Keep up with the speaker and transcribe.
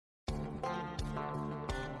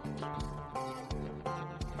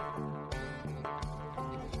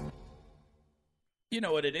You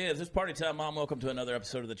know what it is. It's party time, Mom. Welcome to another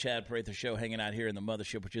episode of the Chad Prather Show, hanging out here in the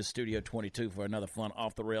mothership, which is Studio 22, for another fun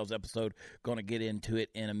off-the-rails episode. Going to get into it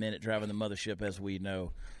in a minute. Driving the mothership, as we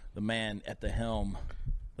know, the man at the helm,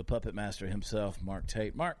 the puppet master himself, Mark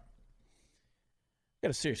Tate. Mark, I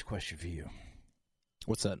got a serious question for you.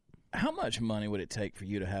 What's that? How much money would it take for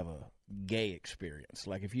you to have a gay experience?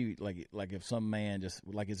 Like if you, like if some man just,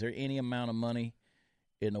 like, is there any amount of money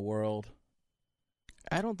in the world?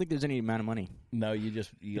 I don't think there's any amount of money. No, you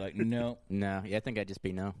like, no. No, yeah, I think I'd just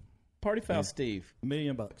be no. Party foul Steve. $1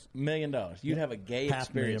 million. $1 million. You'd have a gay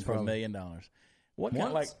experience for $1 million. What kind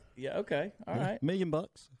of, like, yeah, okay, all right. $1 million. All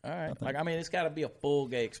right. Like, I mean, it's got to be a full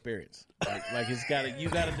gay experience. Like it's got to, you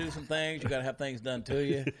got to do some things. You got to have things done to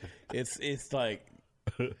you. It's like,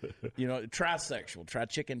 you know, trisexual. Try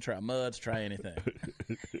chicken, try muds, try anything.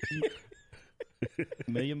 $1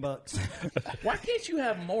 million. Why can't you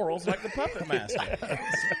have morals like the puppet master?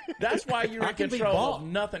 That's why you're in control of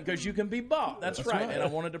nothing, because you can be bought. That's right. And I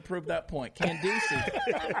wanted to prove that point.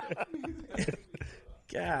 Candice.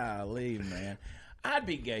 Golly, man. I'd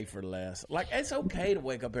be gay for less. Like, it's okay to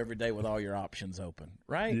wake up every day with all your options open,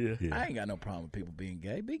 right? Yeah. I ain't got no problem with people being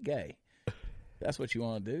gay. Be gay. That's what you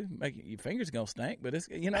want to do. Your fingers gonna stink, but it's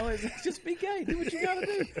just be gay. Do what you gotta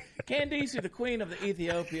do. Candice, the queen of the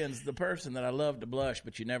Ethiopians, the person that I love to blush,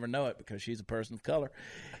 but you never know it because she's a person of color.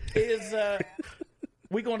 Is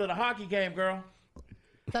we going to the hockey game, girl?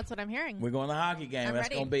 That's what I'm hearing. We're going to the hockey game. I'm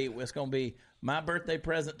ready. It's gonna be my birthday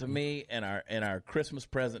present to me and our Christmas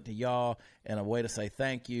present to y'all, and a way to say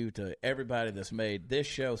thank you to everybody that's made this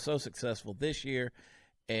show so successful this year.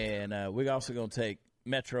 And we're also gonna take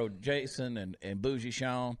Metro Jason and Bougie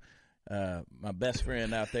Sean, my best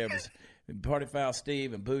friend out there was Party Foul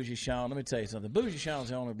Steve and Bougie Sean. Let me tell you something. Bougie Sean's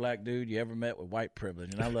the only black dude you ever met with white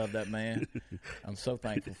privilege, and I love that man. I'm so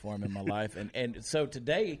thankful for him in my life. And so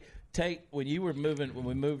today, Tate, when we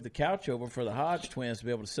moved the couch over for the Hodgetwins to be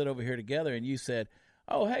able to sit over here together, and you said,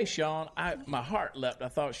 "Oh, hey, Sean," my heart leapt. I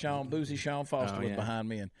thought Boozy Sean Foster was behind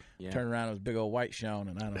me, and turned around, it was big old white Sean,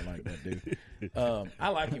 and I don't like that dude. I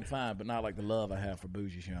like him fine, but not like the love I have for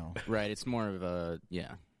Boozy Sean. Right, it's more of a,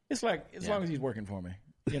 yeah. It's like, as long as he's working for me.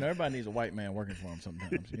 You know, everybody needs a white man working for him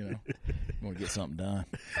sometimes, you know. You want to get something done.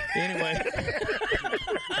 Anyway.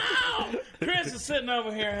 Chris is sitting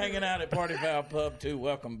over here hanging out at Party Foul Pub 2.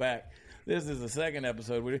 Welcome back. This is the second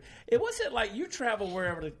episode. What's it like? You travel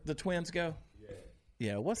wherever the twins go?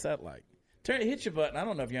 Yeah, what's that like? Hit your button. I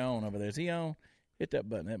don't know if you're on over there. Is he on? Hit that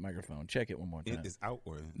button, that microphone. Check it one more time. It's out.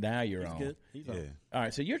 Or now you're on. Good. He's on. All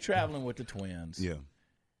right, so you're traveling with the twins. Yeah.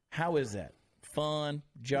 How is that? Fun,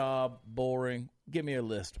 job, boring? Give me a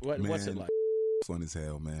list. What's it like? Fun as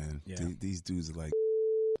hell, man. Yeah. These dudes are like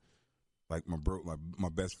my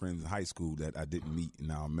best friends in high school that I didn't meet, and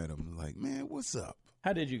now I met them. Like, man, what's up?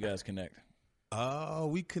 How did you guys connect?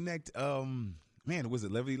 We connect. Man, was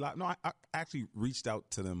it Levity Live? No, I actually reached out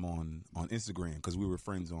to them on Instagram because we were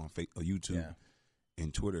friends on YouTube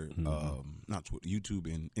and Twitter. Not Twitter,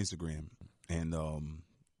 YouTube and Instagram. And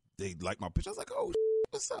they liked my picture. I was like, oh,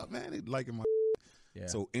 what's up, man? They liking my. Yeah.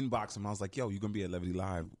 So inbox them. I was like, yo, you gonna be at Levity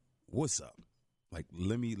Live? What's up? Like,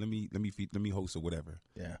 let me host or whatever.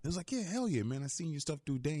 Yeah. It was like, yeah, hell yeah, man. I seen your stuff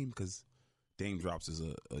through Dame because Dame Drops is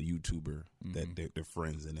a YouTuber that they're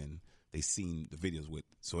friends, and then they seen the videos with.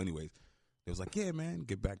 So anyways, it was like, yeah, man,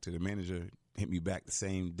 get back to the manager. Hit me back the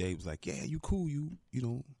same day. It was like, yeah, you cool. You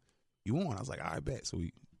on. I was like, I bet. So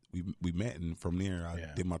we met, and from there I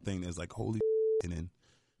did my thing. It was like, holy and then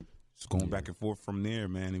just going back and forth from there,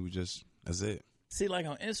 man. It was just, that's it. See, like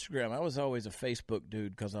on Instagram, I was always a Facebook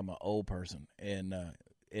dude because I'm an old person, and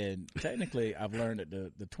technically I've learned that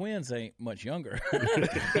the twins ain't much younger,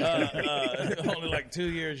 only like 2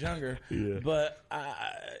 years younger. Yeah. But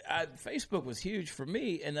Facebook was huge for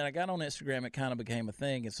me, and then I got on Instagram. It kind of became a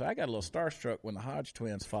thing, and so I got a little starstruck when the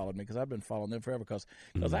Hodgetwins followed me because I've been following them forever. Because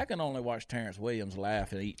I can only watch Terrence Williams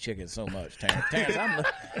laugh and eat chicken so much. Terrence,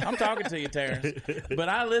 I'm talking to you, Terrence, but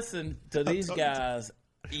I listen to these guys.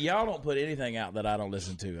 Y'all don't put anything out that I don't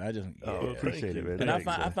listen to. I just appreciate it, man. And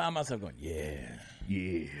I find myself going, yeah.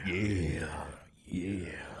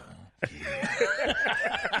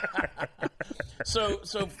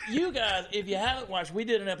 So you guys, if you haven't watched, we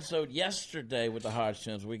did an episode yesterday with the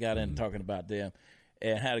Hodgetwins. We got in talking about them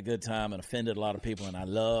and had a good time and offended a lot of people. And I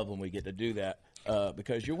love when we get to do that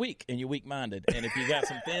because you're weak and you're weak-minded. And if you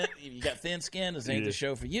got thin skin, this ain't the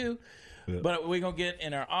show for you. Yep. But we're going to get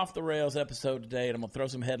in our off-the-rails episode today, and I'm going to throw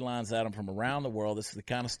some headlines at them from around the world. This is the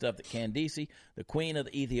kind of stuff that Candice, the queen of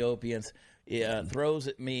the Ethiopians, throws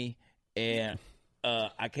at me, and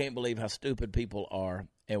I can't believe how stupid people are.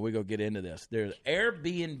 and we're going to get into this. There's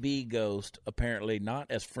Airbnb ghost, apparently not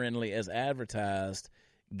as friendly as advertised,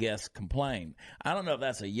 guests complain. I don't know if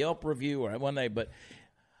that's a Yelp review or one day, but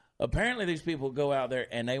apparently these people go out there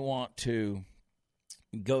and they want to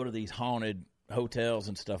go to these haunted hotels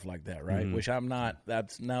and stuff like that, right? Which I'm not.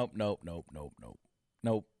 That's nope.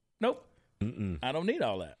 I don't need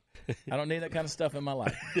all that. I don't need that kind of stuff in my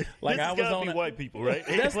life. Like This I has was gotta on be white people, right?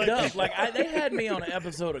 That's White dumb. people. Like they had me on an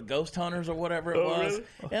episode of Ghost Hunters or whatever it was,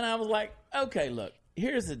 really? and I was like, okay, look,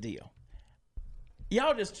 here's the deal.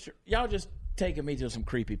 Y'all just taking me to some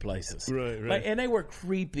creepy places, Right. Like, and they were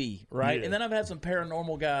creepy, right? Yeah. And then I've had some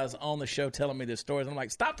paranormal guys on the show telling me this stories. I'm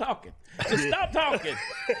like, stop talking, just stop talking.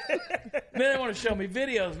 Then they want to show me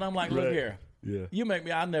videos, and I'm like, look Right. here. Yeah. You make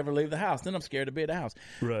me, I never leave the house. Then I'm scared to be at the house.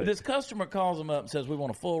 Right. But this customer calls them up and says, we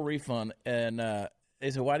want a full refund. And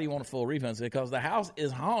they said, why do you want a full refund? I said, because the house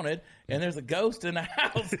is haunted and there's a ghost in the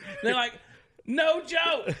house. They're like, no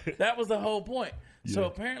joke. That was the whole point. So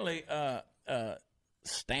apparently,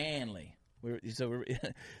 Stanley, this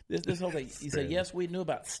whole thing, he said, yes, we knew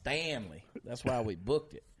about Stanley. That's why we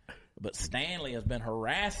booked it. But Stanley has been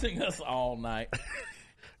harassing us all night.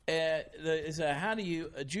 So how do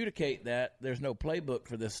you adjudicate that? There's no playbook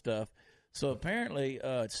for this stuff. So apparently,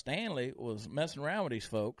 Stanley was messing around with these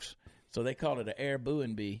folks. So they called it an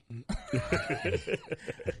Airbnb.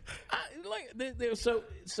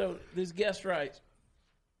 So this guest writes,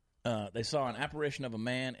 they saw an apparition of a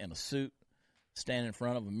man in a suit standing in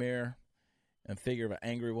front of a mirror and figure of an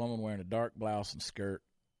angry woman wearing a dark blouse and skirt.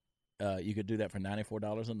 You could do that for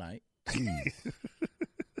 $94 a night.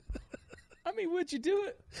 I mean, would you do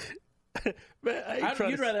it? Man,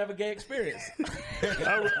 You'd rather have a gay experience.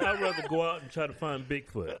 I'd rather go out and try to find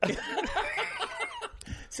Bigfoot.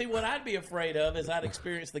 See, what I'd be afraid of is I'd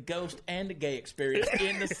experience the ghost and the gay experience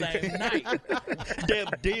in the same night. Damn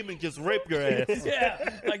demon just raped your ass.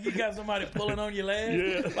 Yeah, like you got somebody pulling on your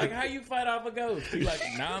leg. Yeah. Like, how you fight off a ghost? You like,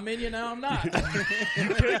 nah, I'm in you, now I'm not. You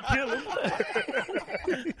can't kill him.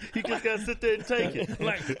 You just gotta sit there and take it.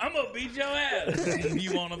 Like, I'm gonna beat your ass.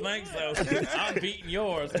 You want to think so? I'm beating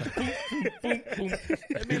yours.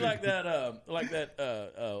 It'd be like that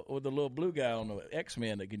with the little blue guy on the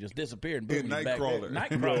X-Men that can just disappear and boom, he's back there.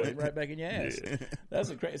 Nightcrawler, right back in your ass. That's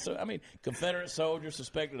a crazy. So I mean, Confederate soldiers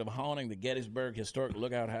suspected of haunting the Gettysburg Historic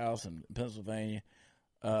Lookout House in Pennsylvania.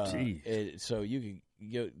 So you can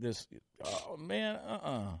get this. Oh man,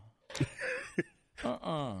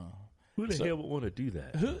 Who the hell would want to do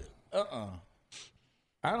that?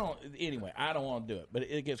 I don't. Anyway, I don't want to do it, but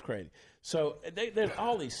it gets crazy. So there's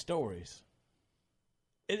all these stories.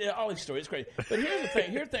 All these stories, it's crazy. But here's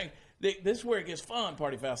the thing. This is where it gets fun,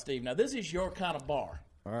 Party Foul Steve. Now, this is your kind of bar.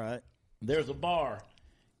 All right. There's a bar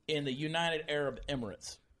in the United Arab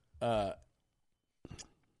Emirates.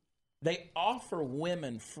 They offer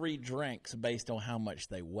women free drinks based on how much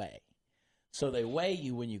they weigh. So they weigh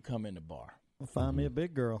you when you come in the bar. Well, find me a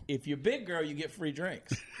big girl. If you're a big girl, you get free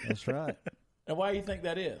drinks. That's right. And why do you think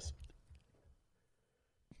that is?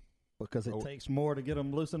 Because it takes more to get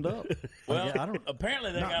them loosened up. Well, I don't.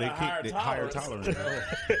 apparently they No, got they a can't- higher they- tolerance.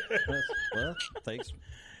 Well, it takes.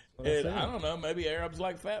 And I don't know. Maybe Arabs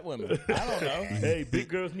like fat women. I don't know. Hey, big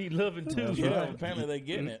girls need loving too. That's Yeah, right. apparently they're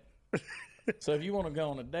getting it. So if you want to go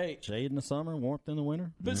on a date. Shade in the summer, warmth in the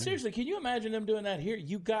winter. But seriously, can you imagine them doing that here?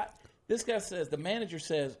 This guy says, the manager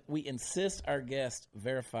says, we insist our guests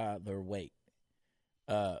verify their weight.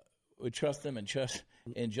 We trust them and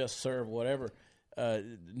just serve whatever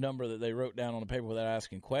number that they wrote down on the paper without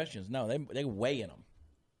asking questions. No, they weigh in them.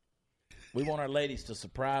 We want our ladies to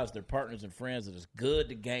surprise their partners and friends that it's good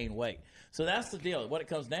to gain weight. So that's the deal. What it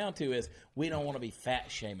comes down to is we don't want to be fat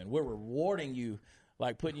shaming. We're rewarding you,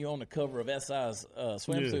 like putting you on the cover of SI's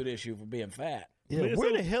swimsuit issue for being fat. Yeah, man,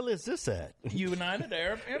 where the hell is this at? United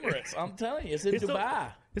Arab Emirates. I'm telling you, it's in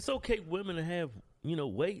Dubai. It's okay women to have,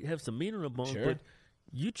 weight, have some meat on their bones, Sure. but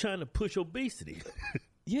you trying to push obesity.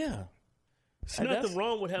 Yeah. There's nothing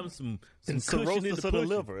wrong with having some cushion in cirrhosis the of the pushing.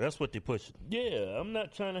 liver. That's what they push. Yeah, I'm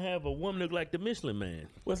not trying to have a woman look like the Michelin Man.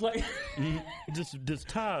 Well, it's like Just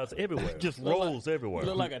tires everywhere. Just rolls everywhere. you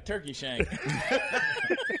look like a turkey shank.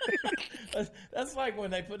 That's like when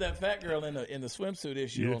they put that fat girl in the swimsuit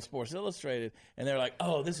issue on Sports Illustrated, and they're like,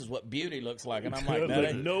 "Oh, this is what beauty looks like," and I'm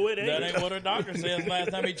like, No, it ain't. That ain't what her doctor says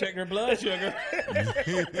last time he checked her blood sugar."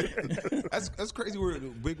 That's crazy. Where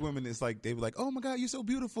big women, it's like they were like, "Oh my God, you're so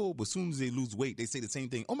beautiful," but as soon as they lose weight, they say the same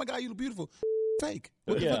thing. "Oh my God, you look beautiful." Fake.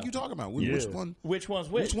 What the fuck you talking about? Which one? Which one's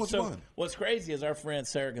which? Which one's so one? What's crazy is our friend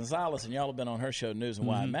Sarah Gonzalez, and y'all have been on her show, News and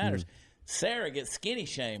Why It Matters. Sarah gets skinny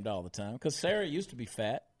shamed all the time because Sarah used to be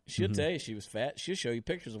fat. She'll tell you she was fat. She'll show you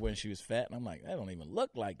pictures of when she was fat, and I'm like, that don't even look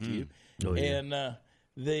like you. Oh, yeah. And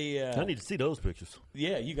I need to see those pictures.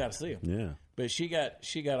 Yeah, you got to see them. Yeah. But she got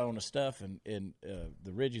on the stuff in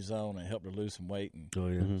the Ridge zone and helped her lose some weight and Oh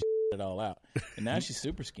yeah. it all out. And now she's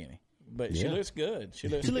super skinny. But she looks good. She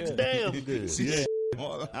looks She looks good. damn good. See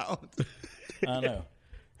all out. I know.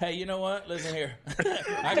 Hey, you know what? Listen here.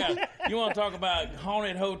 You want to talk about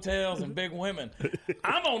haunted hotels and big women?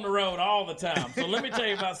 I'm on the road all the time. So let me tell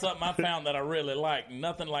you about something I found that I really like.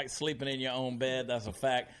 Nothing like sleeping in your own bed. That's a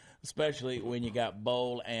fact, especially when you got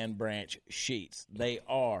bowl and branch sheets. They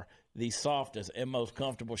are the softest and most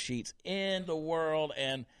comfortable sheets in the world.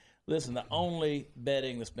 And listen, the only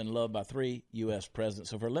bedding that's been loved by 3 U.S. presidents.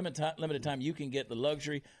 So for a limited time, you can get the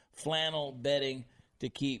luxury flannel bedding to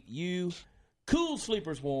keep you cool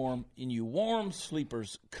sleepers warm and you warm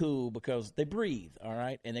sleepers cool because they breathe, all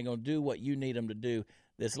right? And they're going to do what you need them to do.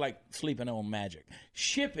 It's like sleeping on magic.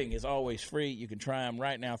 Shipping is always free. You can try them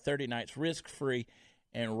right now, 30 nights risk-free.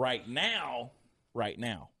 And right now,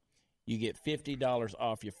 you get $50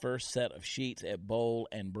 off your first set of sheets at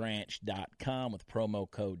bowlandbranch.com with promo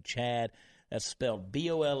code CHAD. That's spelled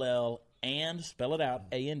B-O-L-L and spell it out,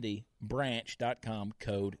 A-N-D, branch.com,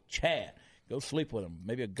 code CHAD. Go sleep with them.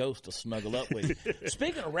 Maybe a ghost will snuggle up with you.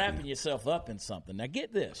 Speaking of wrapping yourself up in something, now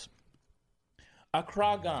get this.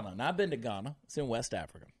 Accra, Ghana. Now, I've been to Ghana. It's in West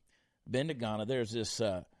Africa. Been to Ghana. There's this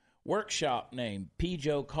workshop named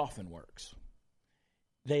Pijo Coffin Works.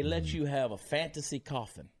 They let you have a fantasy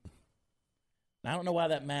coffin. Now, I don't know why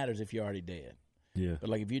that matters if you're already dead. Yeah. But,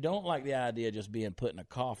 like, if you don't like the idea of just being put in a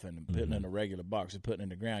coffin and putting in a regular box and putting it in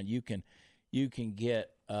the ground, you can get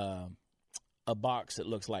a box that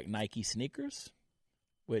looks like Nike sneakers,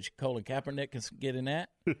 which Colin Kaepernick can get in that.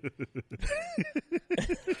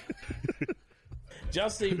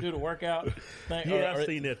 Just see him do the workout thing. Yeah, I've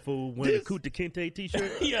seen that fool wearing a Kuta Kinte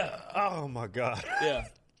t-shirt. Yeah. Oh, my God. Yeah.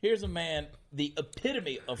 Here's a man, the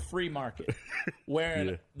epitome of free market,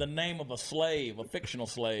 wearing the name of a slave, a fictional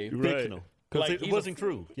slave. Right. Fictional. Because Like, it he's wasn't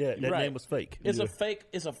true. Yeah, that Right. name was fake. It's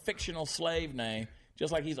a fictional slave name,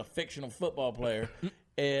 just like he's a fictional football player.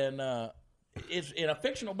 And it's in a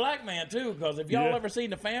fictional black man, too, because if y'all ever seen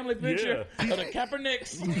the family picture of the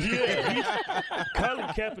Kaepernicks. Colin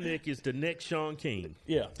Kaepernick is the next Sean King.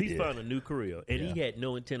 Yeah. He's found a new career, and he had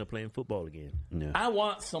no intent of playing football again. Yeah. I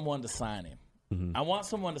want someone to sign him. I want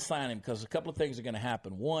someone to sign him because a couple of things are going to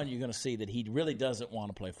happen. One, you're going to see that he really doesn't want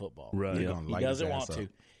to play football. Right. They're gonna He light his doesn't ass want to. up.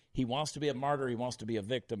 He wants to be a martyr. He wants to be a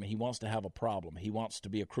victim. And he wants to have a problem. He wants to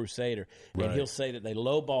be a crusader. And he'll say that they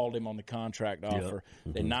lowballed him on the contract offer.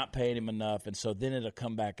 They're not paying him enough. And so then it'll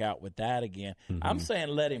come back out with that again. I'm saying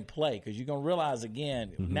let him play because you're going to realize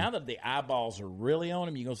again, now that the eyeballs are really on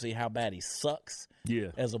him, you're going to see how bad he sucks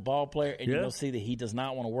as a ball player. And you're going to see that he does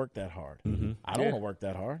not want to work that hard. I don't want to work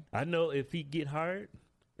that hard. I know if he get hired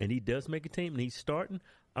and he does make a team and he's starting,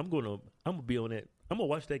 I'm gonna be on that. I'm gonna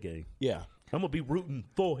watch that game. Yeah. I'm gonna be rooting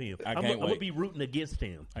for him. I'm can't gonna wait. be rooting against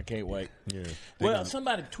him. I can't wait. Yeah. Well,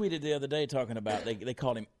 somebody tweeted the other day talking about they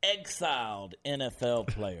called him exiled NFL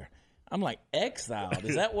player. I'm like, exiled?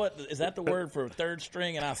 Is that the word for third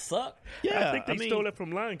string and I suck? Yeah, I think they stole it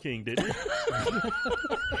from Lion King, didn't they?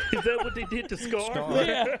 Is that what they did to Scar?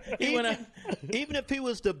 Yeah. He went out. Even if he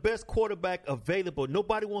was the best quarterback available,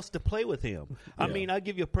 nobody wants to play with him. I mean, I'll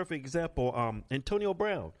give you a perfect example. Antonio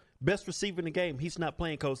Brown, best receiver in the game. He's not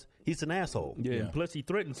playing because he's an asshole. Yeah, and plus he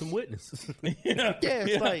threatened some witnesses.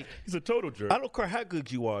 It's like He's a total jerk. I don't care how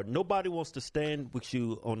good you are. Nobody wants to stand with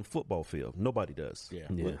you on the football field. Nobody does. Yeah.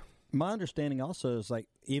 My understanding also is like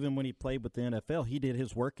even when he played with the NFL, he did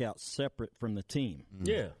his workouts separate from the team.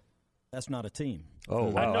 Yeah. That's not a team. Oh,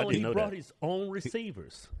 wow. I know didn't he know brought that. his own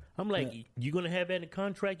receivers. I'm like, you going to have that in the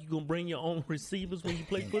contract? You going to bring your own receivers when you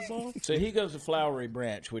play football? So he goes to Flowery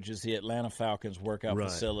Branch, which is the Atlanta Falcons workout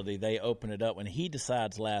facility. They open it up. When he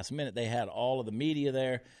decides last minute, they had all of the media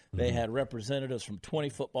there. They had representatives from 20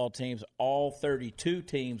 football teams. All 32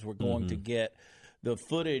 teams were going to get the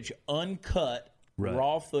footage uncut,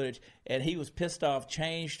 raw footage. And he was pissed off,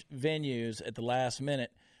 changed venues at the last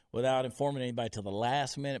minute without informing anybody till the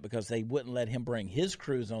last minute because they wouldn't let him bring his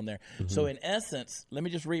crews on there. So in essence, let me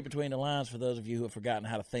just read between the lines for those of you who have forgotten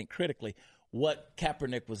how to think critically. What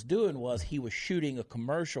Kaepernick was doing was he was shooting a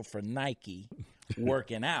commercial for Nike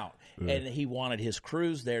working out, and he wanted his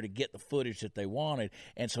crews there to get the footage that they wanted,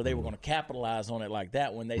 and so they were going to capitalize on it like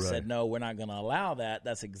that. When they said, no, we're not going to allow that,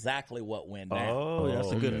 that's exactly what went down. Oh,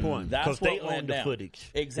 that's a good point. That's Because what they went own the down.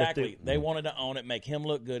 footage. Exactly. They wanted to own it, make him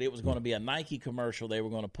look good. It was going to be a Nike commercial they were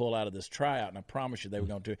going to pull out of this tryout, and I promise you they were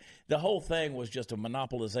going to. The whole thing was just a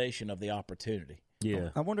monopolization of the opportunity. Yeah.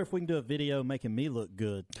 I wonder if we can do a video making me look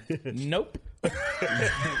good. Nope.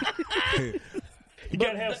 You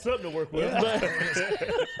got to have something to work with.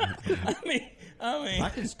 I I mean, I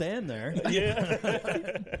can stand there.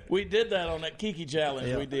 Yeah. we did that on that Kiki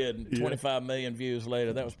challenge we did, and 25 million views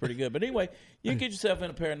later. That was pretty good. But anyway, you can get yourself in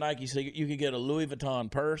a pair of Nike. So you could get a Louis Vuitton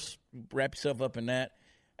purse, wrap yourself up in that.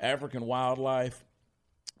 African wildlife.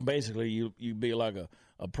 Basically, you be like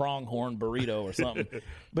a pronghorn burrito or something.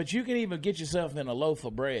 But you can even get yourself in a loaf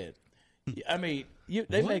of bread. I mean,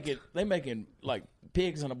 they making like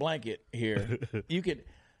pigs in a blanket here. You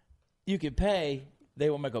could pay. They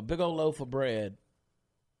will make a big old loaf of bread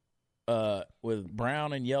with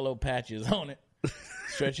brown and yellow patches on it,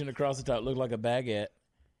 stretching across the top. Look like a baguette.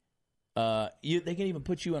 They can even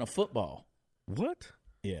put you in a football. What?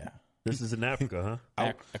 Yeah. This is in Africa, huh?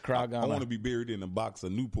 I want to be buried in a box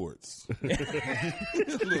of Newports.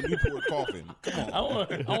 A little Newport coffin. Come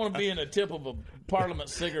on. I want to be in the tip of a Parliament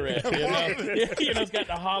cigarette. You know, it's got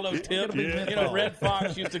the hollow tip. Yeah. You know, Red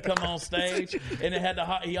Fox used to come on stage, and it had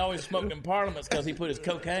he always smoked in Parliaments because he put his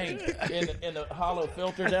cocaine in the hollow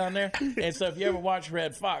filter down there. And so if you ever watch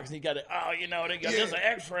Red Fox, he got it. Oh, you know, they got this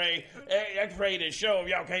X-ray to show if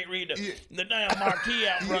y'all can't read the damn marquee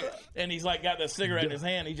out front. And he's like got the cigarette in his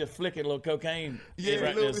hand. He just flicking a little cocaine.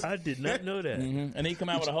 I did not know that. Mm-hmm. And he come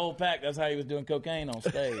out with a whole pack. That's how he was doing cocaine on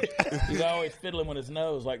stage. He's always fiddling with his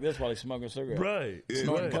nose like this while he's smoking a cigarette. Right. Yeah,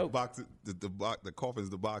 Snorting the coke. box, the coffin's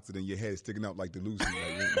the box, and then your head sticking out like the Lucy.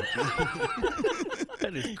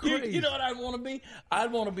 That is crazy. You know what I'd want to be?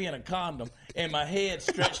 I'd want to be in a condom and my head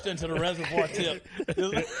stretched into the reservoir tip.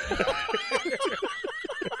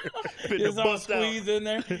 It's all squeezed in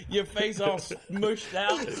there. Your face all smushed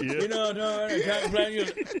out. You know, you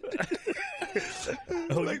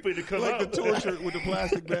finna come like out. the torture with the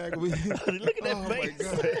plastic bag. Look at that face. My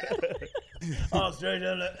God. all straight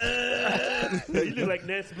up like, You look like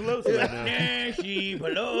Nancy Pelosi right now. Nancy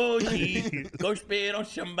Pelosi, go spit on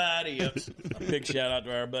somebody else. A big shout out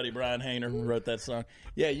to our buddy Brian Hayner who wrote that song.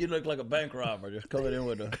 Yeah, you look like a bank robber just coming in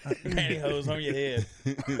with a pantyhose on your head.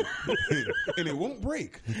 And it won't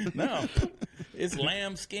break. No, it's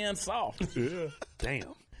lambskin soft. Yeah.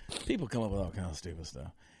 Damn. People come up with all kinds of stupid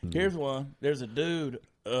stuff. Here's one. There's a dude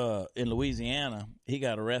in Louisiana. He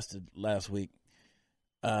got arrested last week.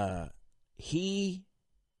 He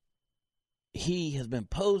has been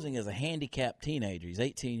posing as a handicapped teenager. He's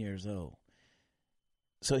 18 years old,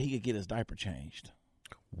 so he could get his diaper changed.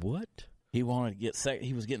 What? He wanted to get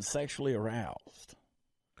he was getting sexually aroused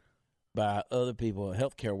by other people,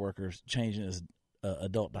 healthcare workers, changing his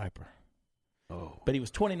adult diaper. Oh. But he was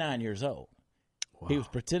 29 years old. Wow. He was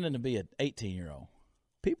pretending to be an 18-year-old.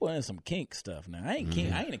 People are in some kink stuff now. I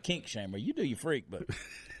ain't a kink shamer. You do your freak, but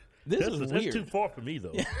this is That's weird. too far for me,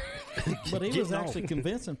 though. But he was Getting actually off.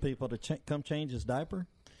 convincing people to come change his diaper.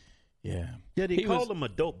 Yeah. Yeah, they He call was- them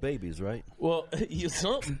adult babies, right? Well, you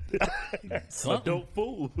something. Adult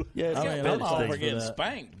fool. Yeah, I mean, I'm all things for for getting that.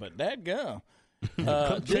 spanked, but that go.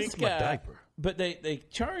 Come This change my guy, diaper. but they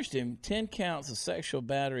charged him 10 counts of sexual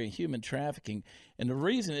battery and human trafficking, and the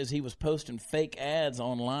reason is he was posting fake ads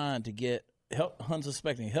online to get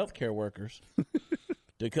unsuspecting healthcare workers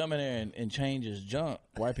to come in there and change his junk,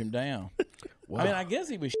 wipe him down. I mean, I guess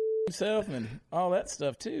he was himself and all that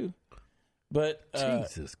stuff too, but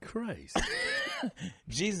Jesus Christ.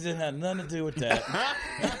 Jesus didn't have nothing to do with that.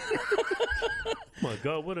 My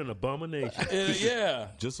God, what an abomination. Yeah.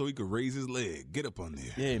 Just so he could raise his leg. Get up on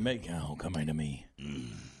there. Yeah, come into me.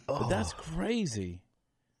 But that's crazy.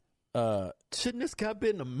 Shouldn't this guy be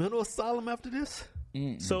in a mental asylum after this?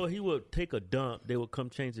 So he would take a dump. They would come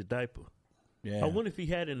change the diaper. Yeah. I wonder if he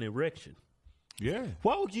had an erection. Yeah.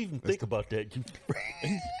 Why would you even think about that?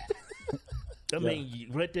 I mean,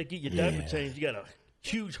 right there, get your diaper Yeah. changed. You got a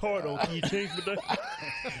huge heart on. Can you change the diaper?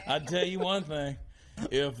 I tell you one thing.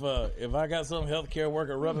 If I got some healthcare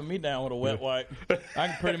worker rubbing me down with a wet wipe, I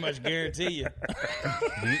can pretty much guarantee you.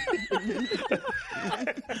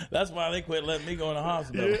 That's why they quit letting me go in the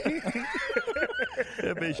hospital.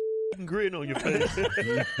 That bitch grin on your face.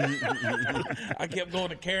 I kept going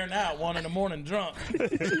to Karen out 1 a.m. drunk.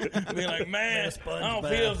 Be like, man, I don't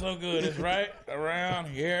feel so good. It's right around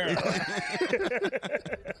here.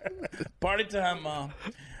 Party time, Mom.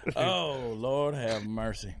 Oh, Lord have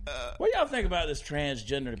mercy. What y'all think about this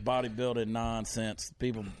transgender bodybuilding nonsense?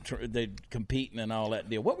 People, they competing and all that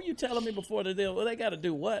deal. What were you telling me before the deal? Well, they got to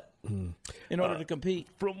do what in order to compete?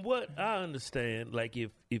 From what I understand, like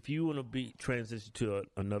if you want to be transition to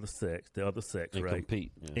another sex, the other sex, And right?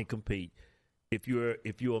 compete, yeah. And compete. If you're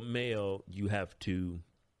a male, you have to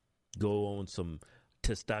go on some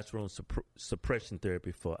testosterone suppression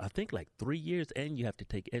therapy for I think like 3 years, and you have to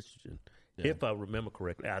take estrogen. If I remember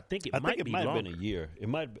correctly, I think it might be have longer. been a year.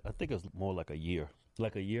 I think it was more like a year.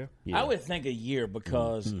 Like a year. Yeah. I would think a year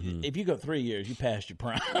because if you go 3 years, you passed your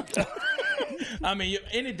prime. I mean,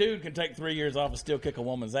 any dude can take 3 years off and still kick a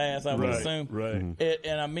woman's ass, I would assume. Right.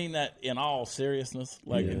 And I mean that in all seriousness.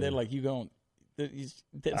 Like, and then, like, you going,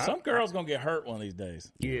 some girl's going to get hurt one of these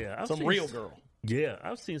days. Yeah. Some real girl. Yeah.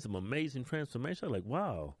 I've seen some amazing transformation. I'm like,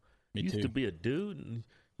 wow. Me used too. to be a dude, and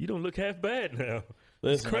you don't look half bad now.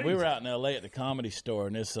 Listen, crazy. we were out in L.A. at the Comedy Store,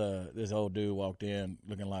 and this old dude walked in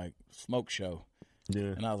looking like Smoke Show. Yeah.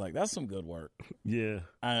 And I was like, that's some good work. Yeah.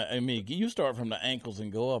 I mean, you start from the ankles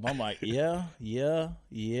and go up. I'm like, yeah. And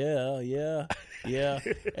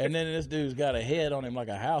then this dude's got a head on him like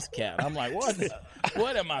a house cat. I'm like,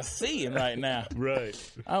 what am I seeing right now? Right.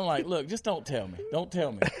 I'm like, look, just don't tell me. Don't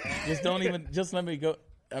tell me. Just don't even, just let me go.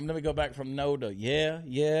 Let me go back from no to yeah.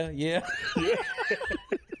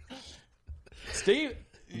 Steve,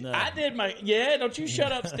 I did my Don't you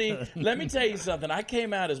shut up, Steve. Let me tell you something. I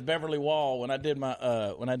came out as Beverly Wall when I did my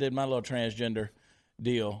little transgender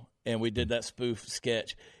deal, and we did that spoof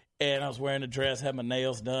sketch. And I was wearing a dress, had my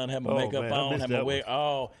nails done, had my makeup on, had my wig.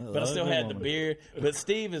 But I still had the beard. But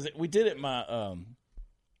Steve we did it there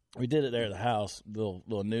at the house,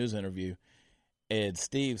 little news interview. And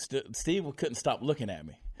Steve couldn't stop looking at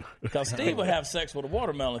me. Because Steve would have sex with a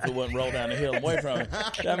watermelon if it wouldn't roll down the hill away from him.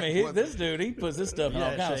 I mean, this dude, he puts this stuff in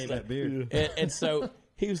all kinds of stuff. And so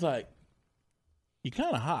he was like, "You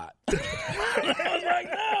kind of hot." I was like,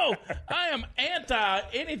 "No, I am anti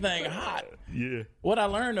anything hot." Yeah. What I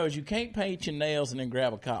learned though is you can't paint your nails and then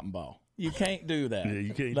grab a cotton ball. You can't do that. Yeah,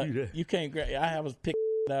 you can't do that. You can't grab. I was picked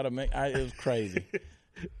out of me. It was crazy.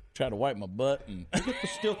 Tried to wipe my butt and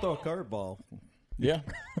Still throw a curveball. yeah.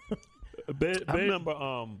 I remember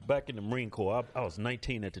back in the Marine Corps, I was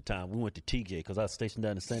 19 at the time. We went to TJ because I was stationed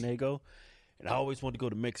down in San Diego. And I always wanted to go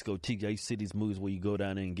to Mexico, TJ. I used to see these movies where you go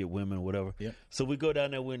down there and get women or whatever. Yep. So we go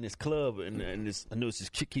down there, we're in this club, and I noticed this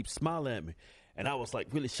chick keeps smiling at me. And I was like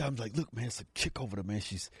really shocked. I'm like, look, man, it's a chick over there, man.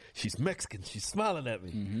 She's Mexican. She's smiling at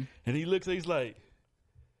me. Mm-hmm. And he looks, he's like,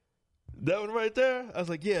 that one right there? I was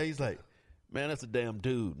like, yeah. He's like, man, that's a damn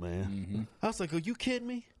dude, man. Mm-hmm. I was like, are you kidding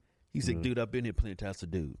me? He's like, dude, I've been here plenty of times, a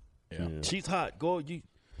dude. Yeah. She's hot. You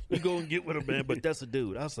go and get with her, man, but that's a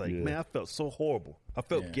dude. I was like, man, I felt so horrible. I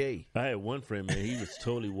felt gay. I had one friend, man, he was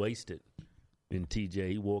totally wasted in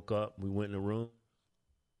TJ. He woke up, we went in the room.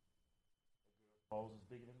 Balls was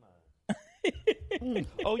bigger than mine.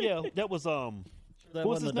 Oh, yeah, that was, That what was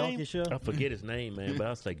wasn't his the Donkey name? Show. I forget his name, man, but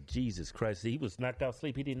I was like, Jesus Christ. He was knocked out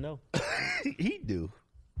asleep. He didn't know. he do.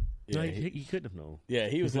 No, Yeah, he couldn't have known. Yeah,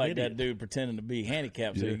 he was He's an like idiot. that dude pretending to be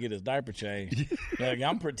handicapped so he could get his diaper changed. Like,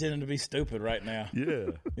 I'm pretending to be stupid right now.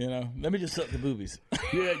 Yeah. You know, let me just suck the boobies.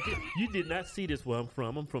 Yeah, you did not see this where I'm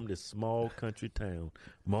from. I'm from this small country town,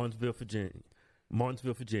 Martinsville, Virginia.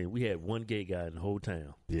 We had one gay guy in the whole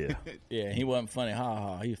town. Yeah. Yeah, he wasn't funny. Ha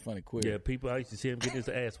ha. He was funny queer. Yeah, I used to see him getting his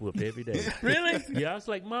ass whooped every day. Really? Yeah, I was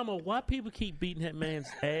like, Mama, why people keep beating that man's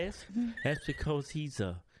ass? That's because he's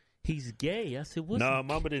gay. I said, what's No,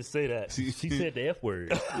 Mama didn't say that. She said the F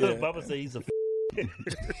word. Mama said he's a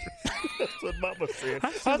That's what Mama said.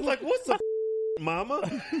 I was like, what's a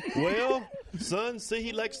Mama? Well, son, see,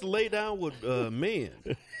 he likes to lay down with men.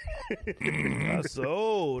 I said,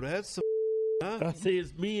 oh, that's a huh? I said,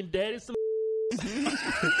 it's me and Daddy some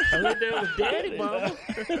I lay down with Daddy, Mama.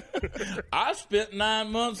 I spent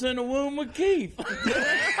 9 months in the womb with Keith.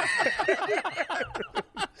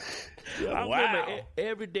 I remember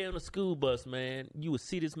every day on the school bus, man, you would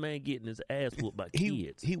see this man getting his ass whooped by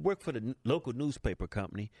kids. He worked for the local newspaper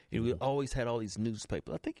company, and we always had all these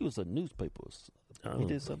newspapers. I think he was a newspaper. He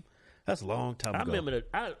did something. That's a long time ago.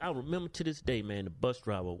 I remember to this day, man, the bus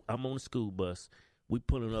driver, I'm on the school bus. We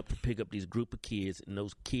pulling up to pick up these group of kids, and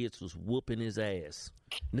those kids was whooping his ass.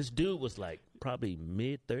 And this dude was like probably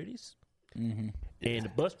mid-30s. Mm-hmm. And the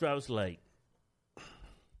bus driver's like,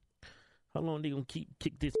 how long they going to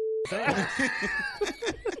kick this ass?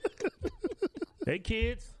 Hey,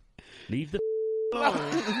 kids, leave the alone.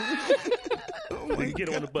 And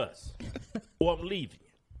get on the bus, or I'm leaving.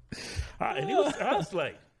 I was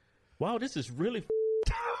like, wow, this is really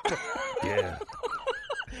yeah.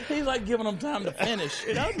 He's like giving him time to finish.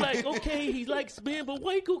 And I was like, okay, he likes men, but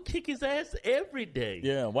why he go kick his ass every day?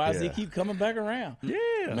 Yeah, why does he keep coming back around?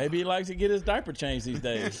 Yeah. Maybe he likes to get his diaper changed these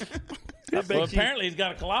days. Well, apparently he's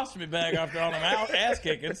got a colostomy bag after all them ass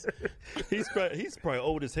kickings. He's probably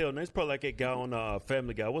old as hell. Now he's probably like that guy on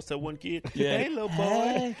Family Guy. What's that one kid? Yeah. Hey, little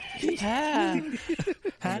boy. Hi.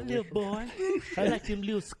 Hi, little boy. I like them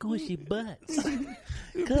little squishy butts.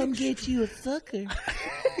 Come get you a sucker.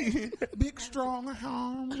 Big, strong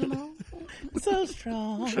arm, you know. So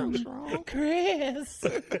strong. Chris.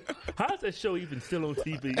 How's that show even still on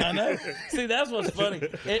TV? I know. See, that's what's funny.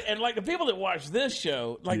 And like the people that watch this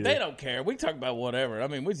show, like they don't care. We talk about whatever. I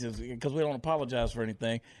mean, we just, because we don't apologize for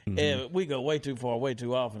anything. And we go way too far, way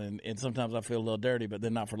too often. And sometimes I feel a little dirty, but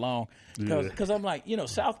then not for long. Because I'm like,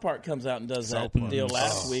 South Park comes out and does that deal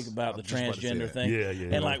last week about the transgender thing.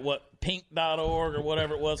 And like what pink.org or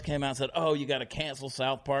whatever it was came out and said, oh, you got to cancel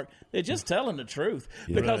South Park. They're just telling the truth.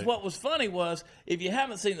 Because what was funny was, if you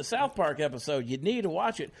haven't seen the South Park episode, you need to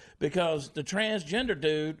watch it, because the transgender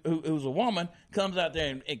dude, who's a woman, comes out there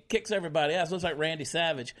and kicks everybody ass. Looks like Randy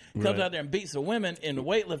Savage. Comes out there and beats the women in the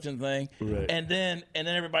weightlifting thing. And then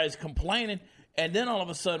everybody's complaining. And then all of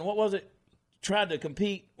a sudden, what was it? Tried to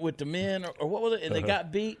compete with the men, or what was it? And they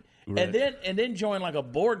got beat. And then joined like a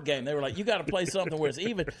board game. They were like, you got to play something where it's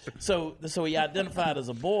even. So he identified as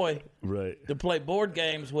a boy to play board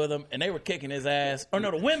games with him, and they were kicking his ass. Or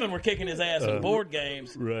no, the women were kicking his ass in board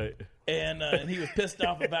games. And he was pissed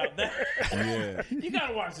off about that. You got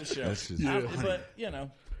to watch the show. But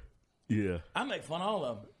I make fun of all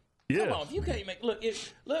of them. Come on, if you can't make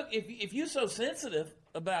if you're so sensitive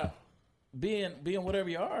about being whatever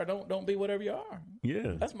you are, don't be whatever you are.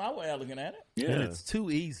 That's my way of looking at it. And it's too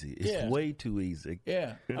easy. It's way too easy.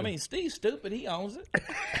 I mean, Steve's stupid. He owns it.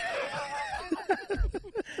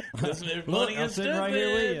 Listen, there's money in stupid. Right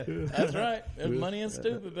here with you. That's right. There's money in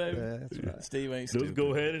stupid, baby. That's right. Steve ain't stupid. Those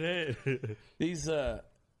go hand in hand. These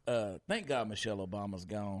thank God Michelle Obama's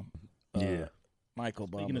gone. Michael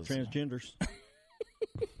Obama. Speaking of transgenders.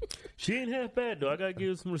 She ain't half bad though. I gotta give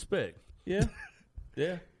her some respect. Yeah.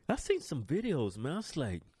 I seen some videos, man. I was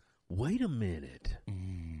like, wait a minute.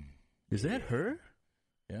 Is that her?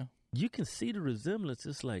 Yeah. You can see the resemblance.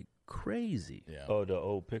 It's like crazy. Yeah. Oh, the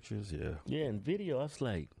old pictures? Yeah. Yeah, in video, I was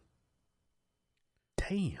like,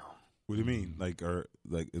 damn. What do you mean? Like it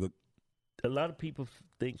look. A lot of people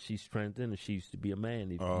think she's transgender. She used to be a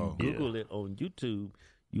man. If you Google it on YouTube,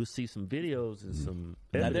 you'll see some videos and some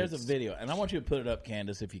evidence. Now, there's a video, and I want you to put it up,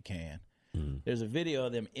 Candace, if you can. There's a video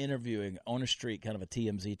of them interviewing on the street, kind of a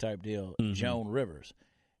TMZ type deal, Joan Rivers.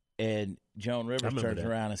 And Joan Rivers turns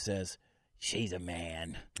around and says, she's a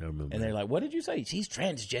man. I remember. And they're like, what did you say? She's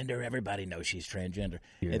transgender. Everybody knows she's transgender.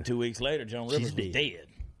 And 2 weeks later, Joan Rivers was dead.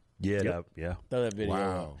 Yeah. Throw that video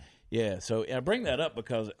Wow. up. Yeah, so I bring that up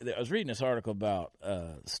because I was reading this article about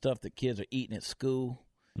stuff that kids are eating at school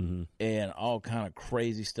and all kind of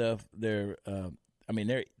crazy stuff. They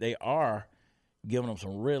are giving them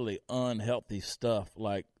some really unhealthy stuff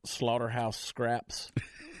like slaughterhouse scraps.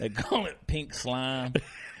 They call it pink slime.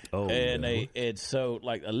 So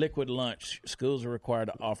like a liquid lunch, schools are required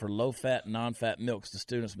to offer low-fat, non-fat milks to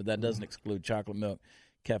students, but that doesn't exclude chocolate milk.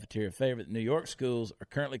 Cafeteria favorite. New York schools are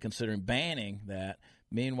currently considering banning that.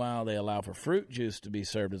 Meanwhile, they allow for fruit juice to be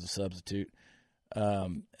served as a substitute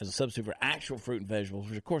for actual fruit and vegetables,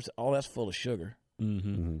 which, of course, all that's full of sugar.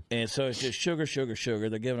 And so it's just sugar.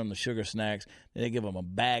 They're giving them the sugar snacks. Then they give them a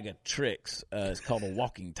bag of tricks. It's called a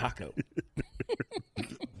walking taco.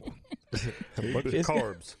 It's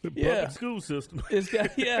carbs. Public school system. It's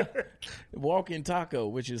got walking taco,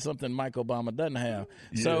 which is something Mike Obama doesn't have.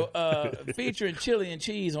 So featuring chili and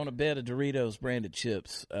cheese on a bed of Doritos branded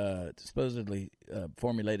chips, supposedly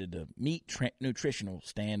formulated to meet nutritional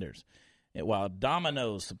standards. And while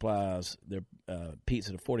Domino's supplies their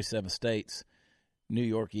pizza to 47 states, New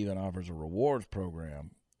York even offers a rewards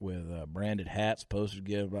program with branded hats, posters,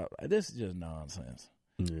 gifts. This is just nonsense.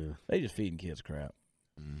 Yeah. They just feeding kids crap.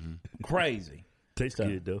 Crazy. Tastes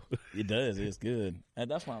good, though. It does. It's good. And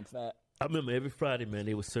that's why I'm fat. I remember every Friday, man,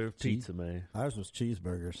 they would serve pizza, man. Ours was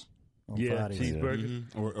cheeseburgers on Yeah, Fridays.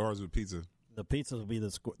 cheeseburger. Or ours with pizza. The pizzas would be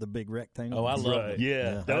the big rectangle. Oh, I love Right. it.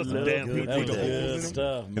 Yeah, that was the damn good. That was pizza. good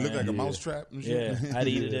stuff, It man. looked like a mousetrap and shit. Yeah, I'd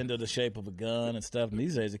eat it into the shape of a gun and stuff. And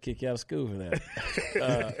these days, they kick you out of school for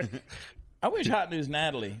that. I wish Hot News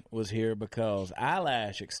Natalie was here because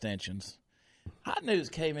eyelash extensions. Hot News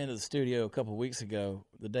came into the studio a couple of weeks ago,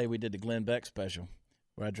 the day we did the Glenn Beck special,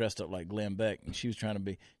 where I dressed up like Glenn Beck, and she was trying to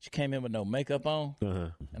be. She came in with no makeup on,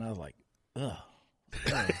 and I was like, ugh.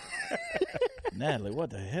 Natalie, what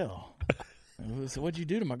the hell? So what'd you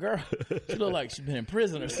do to my girl? She looked like she'd been in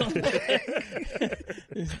prison or something.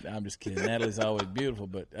 I'm just kidding. Natalie's always beautiful,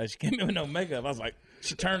 but she came in with no makeup. I was like,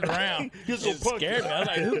 she turned around. It scared me. I was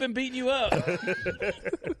like, who's been beating you up?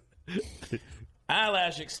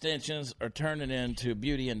 Eyelash extensions are turning into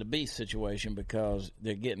Beauty and the Beast situation because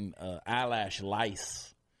they're getting eyelash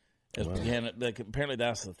lice. Apparently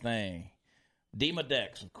that's the thing.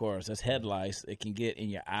 Demodex, of course, that's head lice. It can get in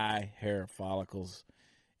your eye hair follicles.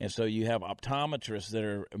 And so you have optometrists that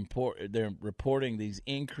are they're reporting these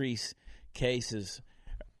increased cases.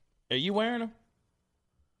 Are you wearing them?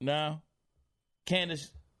 No.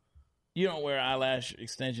 Candace, you don't wear eyelash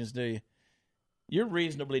extensions, do you? You're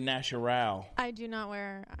reasonably natural. I do not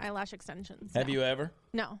wear eyelash extensions. Have no. you ever?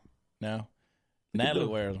 No. No. Natalie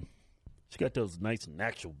wears them. She got those nice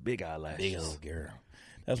natural big eyelashes. Big old girl.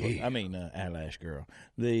 That's what I mean. Eyelash girl.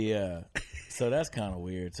 So that's kind of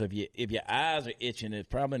weird. So if your eyes are itching, it's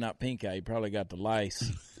probably not pink eye. You probably got the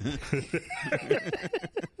lice.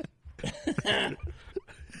 And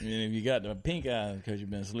if you got the pink eye, because you've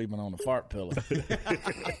been sleeping on a fart pillow.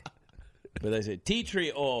 But they say tea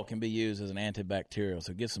tree oil can be used as an antibacterial.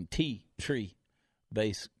 So get some tea tree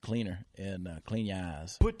base cleaner and clean your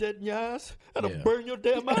eyes. Put that in your eyes. That'll Yeah. burn your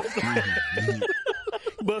damn eyes.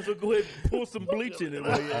 Might as well go ahead and pour some bleach in it.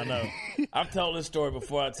 I know. I've told this story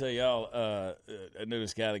before. I tell y'all, I knew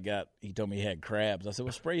this guy he told me he had crabs. I said,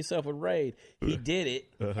 well, spray yourself with Raid. He did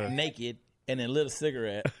it naked and then lit a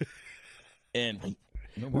cigarette. And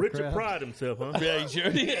Richard pride himself, huh? yeah, he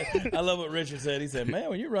sure did. I love what Richard said. He said, man,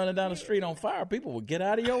 when you're running down the street on fire, people will get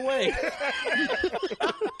out of your way.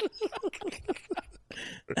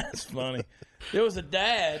 That's funny. There was a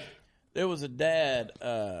dad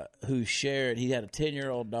who shared, he had a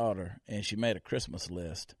 10-year-old daughter, and she made a Christmas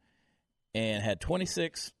list and had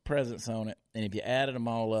 26 presents on it. And if you added them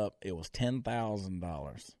all up, it was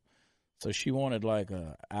 $10,000. So she wanted like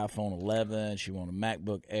a iPhone 11. She wanted a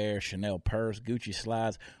MacBook Air, Chanel purse, Gucci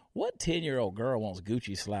slides. What 10-year-old girl wants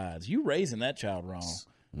Gucci slides? You raising that child wrong.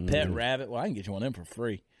 Pet rabbit. Well, I can get you one of them for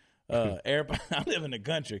free. AirPods. I live in the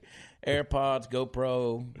country. AirPods,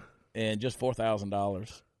 GoPro, and just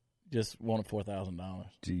 $4,000. Just wanted $4,000.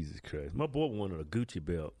 Jesus Christ. My boy wanted a Gucci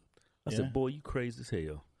belt. I Yeah. said, boy, you crazy as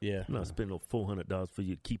hell. Yeah. I'm not spending no $400 for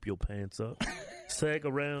you to keep your pants up. Sag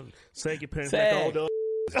around, sag your pants Sag. like all the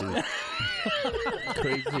other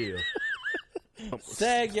crazy as hell.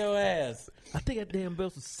 Sag your ass. I think that damn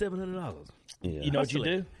belt was $700. Yeah. You know what you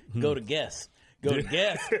do? Go to Guess. Go to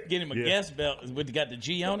Guess. Get him a Guess belt with got the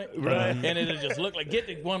G on it. Right. And it'll just look like, get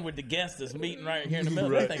the one with the Guess that's meeting right here in the middle.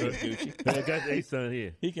 Right. I think it's Gucci. I got the A-son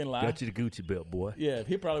here. He can lie. Got you the Gucci belt, boy. Yeah,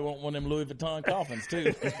 he probably want one of them Louis Vuitton coffins,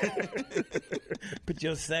 too. Put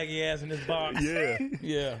your saggy ass in this box. Yeah.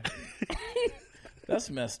 Yeah. That's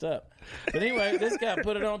messed up. But anyway, this guy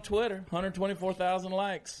put it on Twitter, 124,000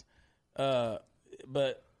 likes.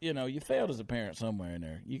 But, you know, you failed as a parent somewhere in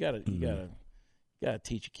there. You gotta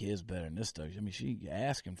teach your kids better than this stuff. I mean, she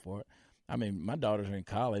asking for it. I mean, my daughters are in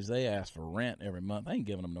college. They ask for rent every month. I ain't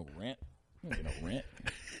giving them no rent. You don't get no rent.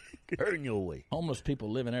 Earn your way. Homeless people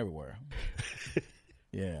living everywhere.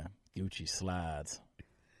 Yeah, Gucci slides.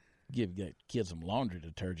 Give kids some laundry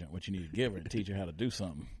detergent, what you need to give her, and teach her how to do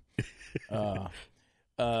something.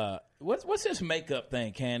 What's this makeup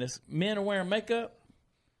thing, Candace? Men are wearing makeup?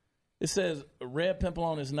 It says a red pimple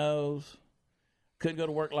on his nose. Couldn't go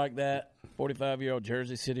to work like that. 45-year-old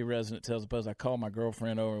Jersey City resident tells the Post, I called my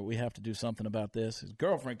girlfriend over. We have to do something about this. His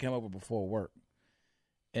girlfriend came over before work.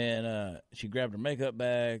 And she grabbed her makeup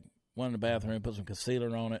bag, went in the bathroom, put some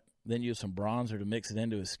concealer on it, then used some bronzer to mix it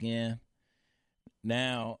into his skin.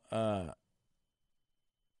 Now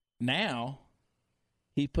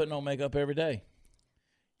he's putting on makeup every day.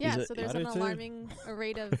 Yeah, Is it- so there's I an do too. alarming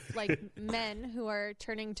rate of men who are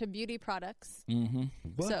turning to beauty products. Mm-hmm.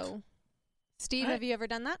 What? So, Steve, have you ever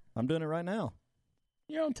done that? I'm doing it right now.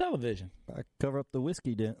 You're on television. I cover up the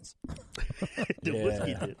whiskey dents. The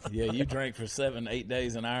whiskey dents. Yeah, you drank for 7-8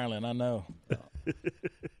 days in Ireland. I know.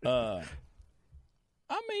 I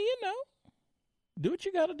mean, you know, do what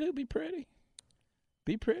you got to do. Be pretty.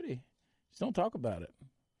 Be pretty. Just don't talk about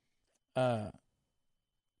it.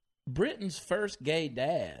 Britain's first gay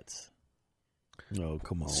dads Oh,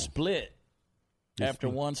 come on. split after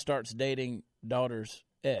one starts dating daughter's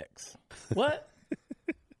ex. What?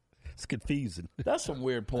 It's confusing. That's some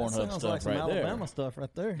weird That Pornhub sounds stuff like some right Alabama there. stuff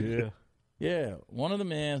right there. Yeah. Yeah, one of the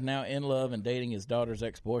men is now in love and dating his daughter's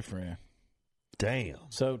ex-boyfriend. Damn.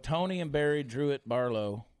 So Tony and Barry Druitt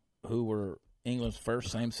Barlow, who were England's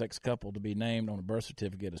first same-sex couple to be named on a birth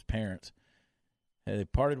certificate as parents, they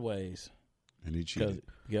parted ways And he because cheated.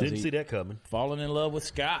 Didn't he see that coming. fallen in love with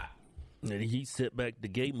Scott. And he set back the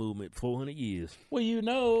gay movement 400 years. Well, you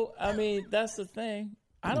know, I mean, that's the thing.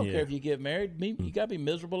 I don't Yeah. care if you get married. You got to be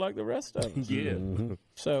miserable like the rest of us. Yeah.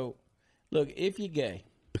 So, look, if you're gay,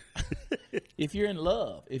 if you're in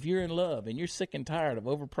love, and you're sick and tired of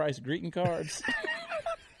overpriced greeting cards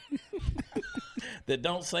that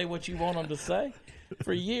don't say what you want them to say,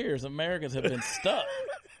 for years, Americans have been stuck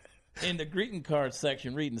in the greeting card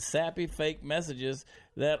section reading sappy fake messages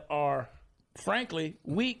that are, frankly,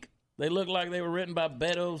 weak. They look like they were written by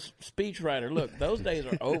Beto's speechwriter. Look, those days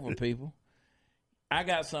are over, people. I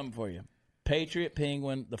got something for you. Patriot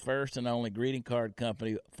Penguin, the first and only greeting card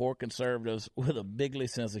company for conservatives with a bigly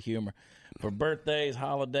sense of humor. For birthdays,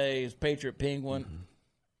 holidays, Patriot Penguin. Mm-hmm.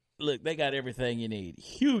 Look, they got everything you need.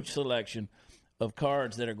 Huge selection of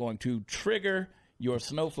cards that are going to trigger your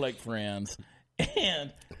snowflake friends.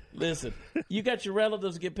 And listen, you got your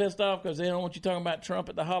relatives get pissed off because they don't want you talking about Trump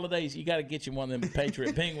at the holidays. You got to get you one of them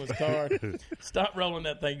Patriot Penguins cards. Stop rolling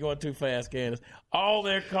that thing going too fast, Candace. All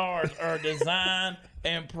their cards are designed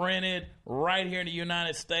and printed right here in the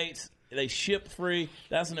United States. They ship free.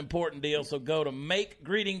 That's an important deal. So go to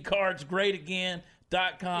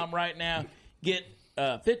MakeGreetingCardsGreatAgain.com right now. Get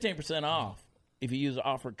 15% off if you use the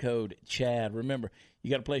offer code CHAD. Remember, you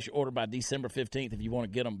got to place your order by December 15th if you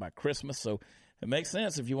want to get them by Christmas. So it makes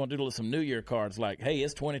sense if you want to do some New Year cards like, hey,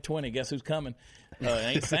 it's 2020. Guess who's coming?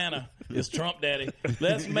 Ain't Santa. It's Trump Daddy.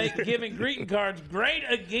 Let's make giving greeting cards great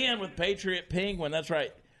again with Patriot Penguin. That's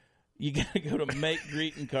right. You got to go to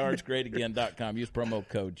MakeGreetingCardsGreatAgain.com. Use promo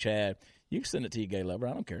code CHAD. You can send it to your gay lover.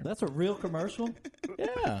 I don't care. That's a real commercial?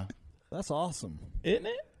 Yeah. That's awesome. Isn't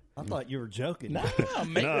it? I thought you were joking. No,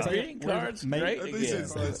 make greeting cards great again.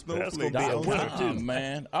 That's gonna be a winner too,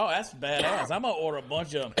 man. Oh, that's badass. I'm gonna order a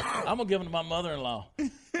bunch of them. I'm gonna give them to my mother-in-law.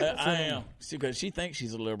 I am, because she thinks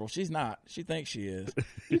she's a liberal. She's not. She thinks she is.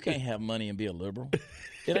 You can't have money and be a liberal.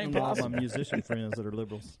 It ain't possible. My musician friends that are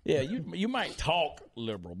liberals. Yeah, you might talk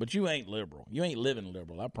liberal, but you ain't liberal. You ain't living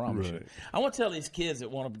liberal. I promise you. I want to tell these kids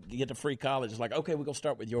that want to get to free college, it's like, okay, we're gonna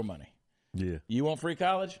start with your money. Yeah. You want free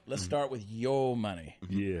college? Let's start with your money.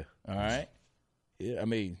 Yeah. All right? Yeah, I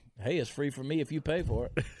mean, hey, it's free for me if you pay for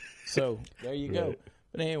it. So there you go.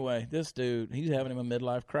 But anyway, this dude, he's having him a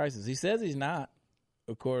midlife crisis. He says he's not.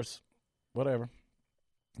 Of course, whatever.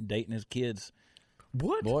 Dating his kid's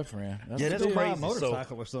boyfriend. That's crazy.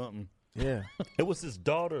 Motorcycle or something. Yeah. It was his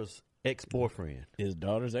daughter's ex-boyfriend. His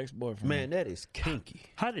daughter's ex-boyfriend. Man, that is kinky.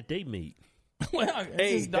 How did they meet? Well,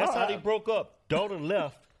 Hey, that's how they broke up. Daughter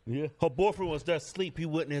left. Yeah. Her boyfriend was there asleep. He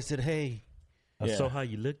went in there and said, hey. I saw how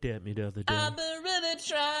you looked at me the other day. I've been really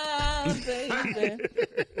trying, baby.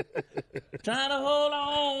 Trying to hold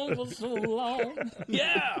on for so long.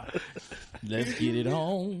 Yeah. Let's get it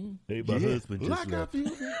on. Hey, my husband just left.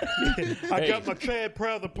 I got my Chad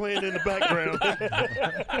Prather playing in the background.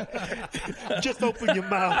 Just open your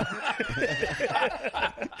mouth.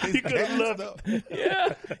 You could have loved it.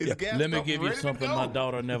 Yeah. Let me give you something my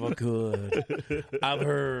daughter never could. I've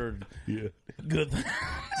heard good things.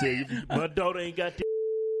 See, my daughter ain't got that.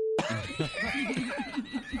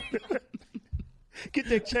 Get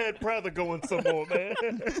that Chad Prather going some more, man.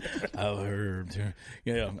 I've heard.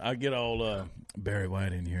 Yeah, I get all Barry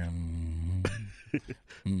White in here.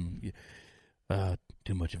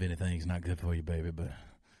 Too much of anything's not good for you, baby, but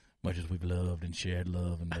much as we've loved and shared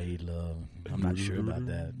love and made love, I'm not sure about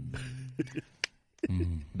that.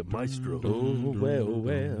 The maestro. Oh,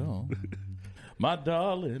 well. My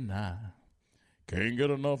darling, I can't get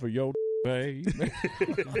enough of your baby.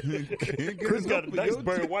 Chris got a nice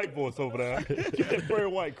Barry White voice over there. Get that Barry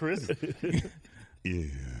White, Chris.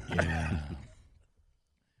 Yeah.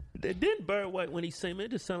 Didn't Barry White, when he sang, man,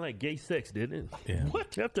 it just sounded like gay sex, didn't it? Yeah.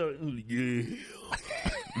 What? After, yeah.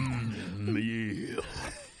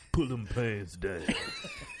 Pull them pants down.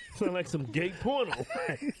 Sound like some gay porno.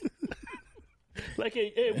 Like,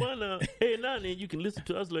 hey, why not? Hey, now and then you can listen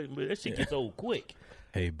to us later, but that shit gets old quick.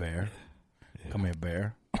 Hey, Bear. Come here,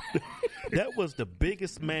 Bear. That was the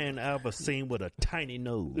biggest man I ever seen with a tiny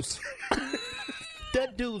nose.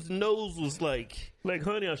 That dude's nose was like,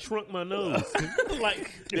 honey, I shrunk my nose. Like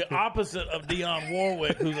the opposite of Dionne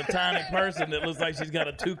Warwick, who's a tiny person that looks like she's got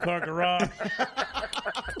a 2-car garage.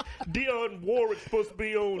 Dionne Warwick's supposed to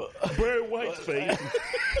be on Barry White's face.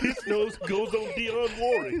 His nose goes on Dionne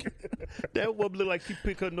Warwick. That woman looked like she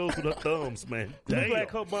picked her nose with her thumbs, man. Looked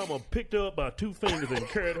like her mama picked her up by 2 fingers and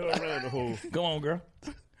carried her around the whole. Come on, girl.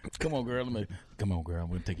 Come on, girl. Come on, girl. I'm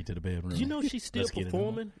going to take you to the bedroom. You know she's still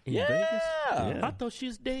performing in Yeah. Vegas? Yeah. I thought she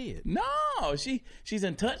was dead. No, she's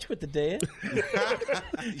in touch with the dead.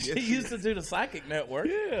 She used to do the Psychic Network.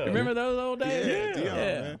 Yeah. Remember those old days? Yeah, Dionne,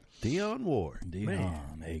 man. Dionne Warwick.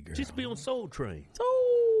 Dionne, hey, girl. She used to be on Soul Train.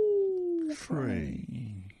 Soul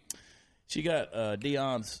Train. She got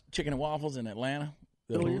Dionne's Chicken and Waffles in Atlanta.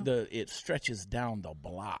 It stretches down the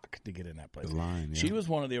block to get in that place. The line, yeah. She was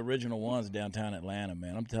one of the original ones downtown Atlanta,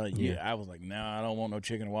 man. I'm telling you, I was like, no, I don't want no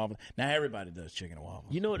chicken and waffles. Now everybody does chicken and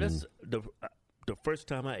waffles. You know, that's the first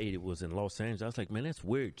time I ate it was in Los Angeles. I was like, man, that's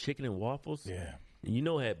weird. Chicken and waffles? Yeah. And you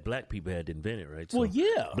know how black people had invented it, right? So Well,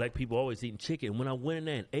 yeah. Black people always eating chicken. When I went in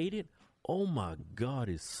there and ate it, Oh my God,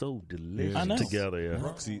 it's so delicious I know. together. Yeah.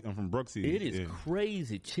 Bruxy, I'm from Bruxy. It is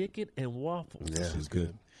crazy. Chicken and waffles. Yeah, it's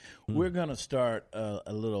good. We're gonna start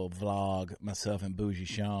a little vlog, myself and Bougie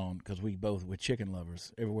Sean, because we're chicken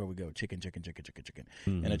lovers. Everywhere we go, chicken.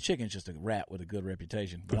 And a chicken's just a rat with a good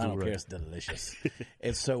reputation, but I don't care. It's delicious.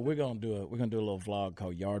 And so we're gonna do a little vlog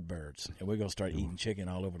called Yardbirds, and we're gonna start eating chicken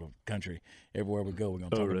all over the country. Everywhere we go, we're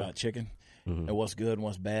gonna talk about chicken and what's good and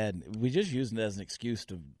what's bad. We're just using it as an excuse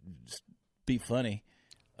to be funny.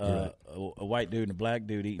 A white dude and a black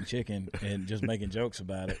dude eating chicken and just making jokes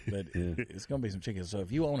about it, but it's going to be some chicken. So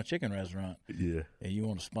if you own a chicken restaurant and you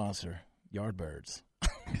want to sponsor Yardbirds.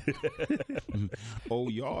 Oh,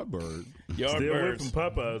 Yardbird. Stay away from Yardbirds.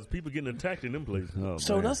 Popeyes. People getting attacked in them places. Oh,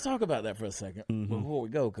 So man. let's talk about that for a second before we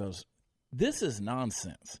go, because this is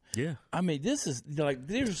nonsense. Yeah. I mean, this is like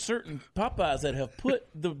there's certain Popeyes that have put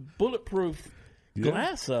the bulletproof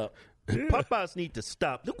glass up. Popeyes need to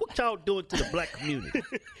stop. Look what y'all doing to the black community.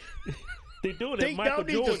 They doing that Michael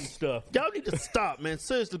Jordan stuff. Y'all need to stop, man.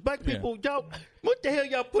 Seriously, black people, y'all, what the hell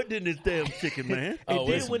y'all putting in this damn chicken, man? And Oh,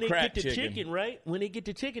 then it's when they crack get the chicken. chicken, right? When they get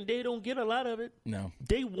the chicken, they don't get a lot of it. No.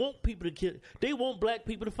 They want people to kill. They want black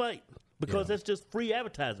people to fight because that's just free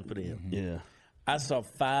advertising for them. Yeah. I saw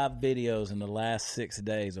 5 videos in the last 6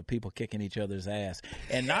 days of people kicking each other's ass.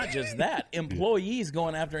 And not just that, employees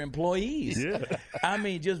going after employees. Yeah. I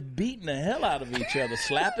mean, just beating the hell out of each other,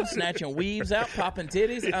 slapping, snatching weaves out, popping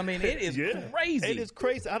titties. I mean, it is crazy. And it's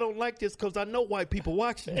crazy. I don't like this because I know white people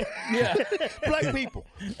watching. Yeah. Black people.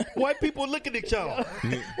 White people looking at y'all.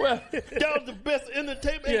 Well, Y'all the best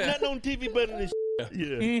entertainment. Ain't Yeah. nothing on TV better than this.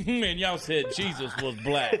 and y'all said Jesus was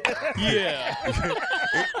black. Yeah.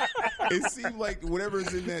 It seemed like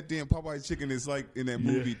whatever's in that damn Popeye chicken is like in that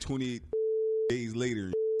movie 28 Days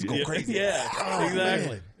Later. It's going crazy. Yeah, Oh, exactly.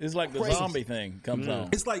 man. It's like the Crazy. zombie thing comes on.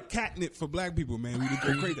 It's like catnip for black people, man. We just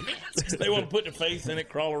go crazy. They want to put their face in it,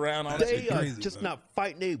 crawl around on They it. are crazy, just man. not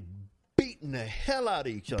fighting. They beating the hell out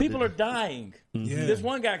of each other. People are dying. Yeah. This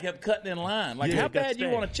one guy kept cutting in line. Like, Yeah, how got bad you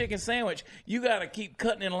stabbed. want a chicken sandwich? You got to keep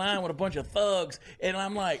cutting in line with a bunch of thugs. And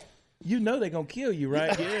I'm like, you know they're going to kill you,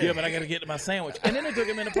 right? Yeah, but I got to get to my sandwich. And then they took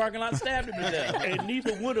him in the parking lot and stabbed him to death. And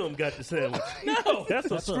neither one of them got the sandwich. No. That's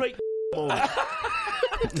a straight moment.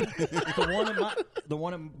 The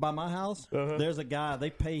one by my house, there's a guy, they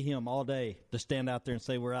pay him all day to stand out there and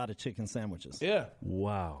say we're out of chicken sandwiches. Yeah,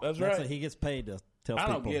 Wow. that's That's right. what he gets paid to tell I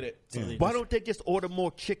people. don't get it. So they Why just- don't they just order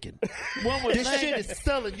more chicken? One would This think- shit is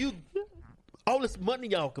selling. You all this money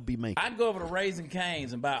y'all could be making. I'd go over to Raising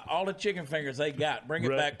Cane's and buy all the chicken fingers they got, bring it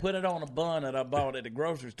Right. back, put it on a bun that I bought at the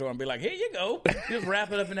grocery store, and be like, "Here you go." Just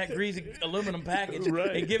wrap it up in that greasy aluminum package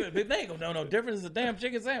Right. and give it. They ain't gonna know no difference. It's a damn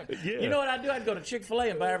chicken sandwich. Yeah. You know what I do? I'd go to Chick-fil-A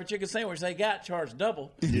and buy every chicken sandwich they got, charge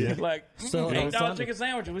double. Yeah. Like Sell it on $8 Sunday. chicken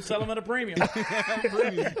sandwiches. We sell them at a premium.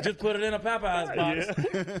 Just put it in a Popeyes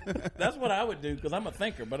box. That's what I would do because I'm a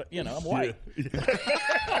thinker, but I'm white.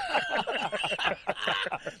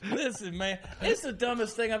 Listen, man, it's the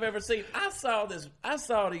dumbest thing I've ever seen. I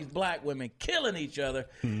saw these black women killing each other,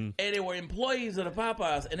 and they were employees of the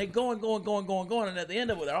Popeyes, and they going, and at the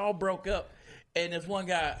end of it, they're all broke up. And this one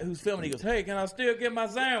guy who's filming, he goes, "Hey, can I still get my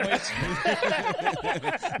sandwich?"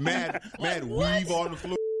 Mad weave on the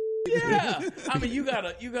floor. Yeah, I mean, you got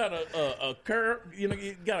a curve,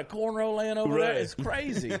 you got a cornrow laying over there. Right. It's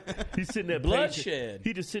crazy. He's sitting there Bloodshed. patient.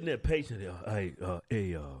 He just sitting there patient. Hey,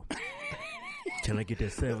 can I get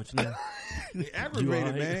that sandwich now? They aggravated,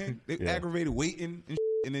 all right? man. They Yeah. aggravated waiting,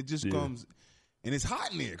 and it just comes, and it's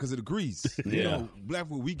hot in there because of the grease. You Yeah. know, black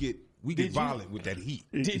people, we get violent with that heat.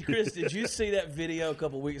 Did you see that video a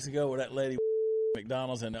couple weeks ago where that lady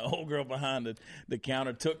McDonald's and the old girl behind the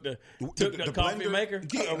counter took the coffee blender, maker,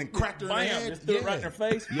 yeah, and cracked her in the bam, head. just threw it right in Yeah. her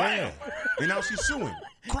face. Yeah, Bam. and now she's suing.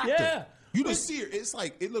 Cracked Yeah. her. You just see her. It's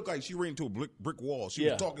like it looked like she ran into a brick wall. She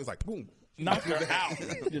Yeah. was talking. It's like boom. Knocked her out.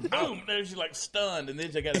 Just boom. There she's like stunned, and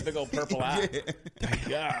then she got a big old purple eye.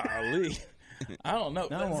 Golly. I don't know.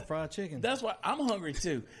 Now I want fried chicken. That's why I'm hungry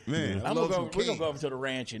too. Man, I I'm love gonna some go. We're gonna cake. go over to the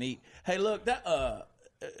ranch and eat. Hey, look, that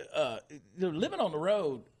living on the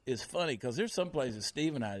road is funny because there's some places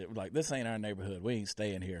Steve and I were like, this ain't our neighborhood. We ain't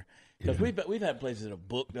staying here because we've had places that have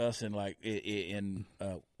booked us in like in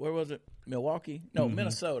where was it? Milwaukee? No,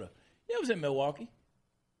 Minnesota. Yeah, it was in Milwaukee.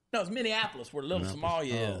 No, it's Minneapolis, where Little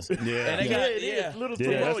Somalia is. Yeah. And they got, it is. Little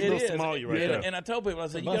Yeah, that's it Little is. Somalia right And- there. And I told people, I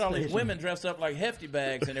said, you bus got all these station. women dressed up like hefty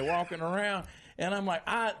bags, and they're walking around. And I'm like,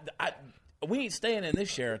 we ain't staying in this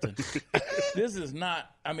Sheraton. This is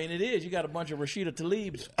not. I mean, it is. You got a bunch of Rashida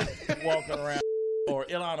Tlaibs walking around, or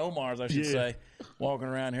Ilhan Omars, I should Yeah. say, walking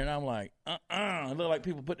around here. And I'm like, It looked like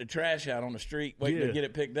people put the trash out on the street waiting to get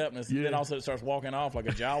it picked up, and then all of a sudden it starts walking off like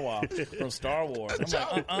a Jawa from Star Wars. I'm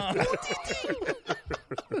like,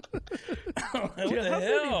 what the How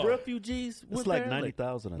hell? many refugees? It's like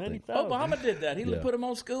 90,000, I think. Obama did that. He put them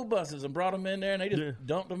on school buses and brought them in there, and they just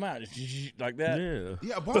dumped them out like that. Yeah.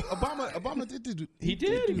 Yeah, Obama did. He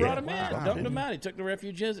did. He brought them in, Wow. dumped them out. He took the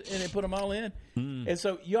refugees and they put them all in. And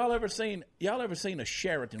so y'all ever seen a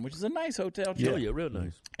Sheraton, which is a nice hotel? Oh, yeah, real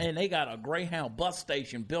nice. And they got a Greyhound bus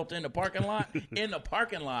station built in the parking lot. And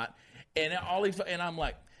I'm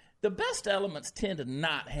like, the best elements tend to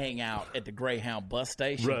not hang out at the Greyhound bus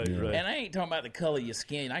station. Right. And I ain't talking about the color of your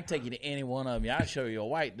skin. I can take you to any one of them. I'll show you a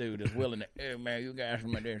white dude that's willing to, hey, man, you got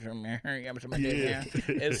some of this, some of that, you got some of this.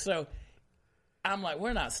 And so I'm like,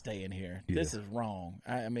 we're not staying here. This is wrong.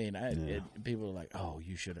 People are like, oh,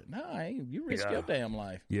 you should have. No, you risk your damn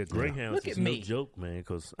life. Yeah, Greyhounds Look is at no me. joke, man,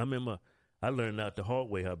 because I remember I learned out the hard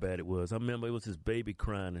way how bad it was. I remember it was his baby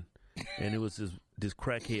crying, and it was this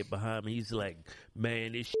crackhead behind me. He's like,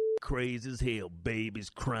 man, this crazy as hell. Babies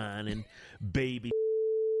crying and baby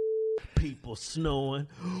people snowing.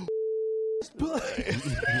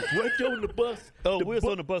 Right there on the bus. Oh, we was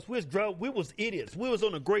on the bus. We was driving. We was idiots. We was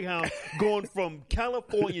on a Greyhound going from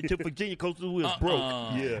California to Virginia because we was broke.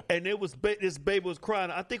 Yeah. And it was this baby was crying.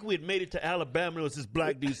 I think we had made it to Alabama. There was this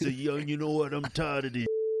black dude said, "Yo, you know what? I'm tired of these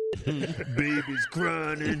babies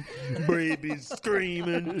crying and babies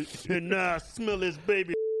screaming, and now I smell this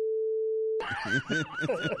baby."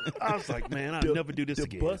 I was like, man, I'll never do this the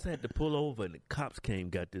again. The bus had to pull over, and the cops came,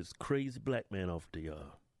 got this crazy black man off the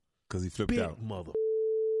Because he flipped big out. mother.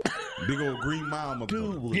 Big old Green Mile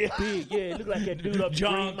Dude motherfucker. was big. Yeah, it looked like that dude up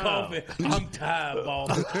John Green Mile. Coffey. I'm tired,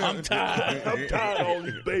 boss. I'm tired. I'm tired of all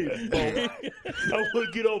these babies, boss. I want to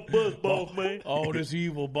get off bus, boss, man. All this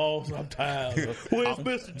evil, boss. I'm tired. Where's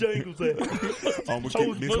Mr. Jangles at? I'm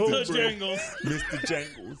gonna get Mr. Jangles. Mr.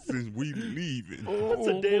 Jangles, since we leaving. That's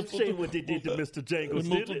a damn shame what they did to Mr. Jangles.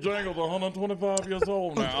 Mr. Jangles, 125 years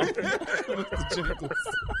old now.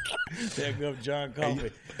 There goes John Coffey.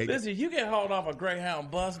 Listen, you get hauled off a Greyhound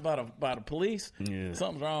bus by the police,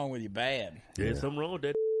 something's wrong with you bad. Yeah, something wrong with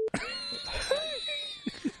that.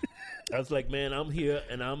 I was like, man, I'm here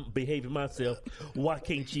and I'm behaving myself. Why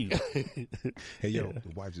can't you? Hey, yo, the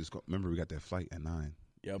wife just remember we got that flight at 9.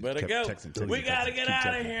 Y'all better Kept go. texting, We got to get keep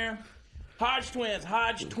out of texting. here. Hodge Twins,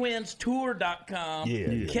 HodgetwinsTour.com.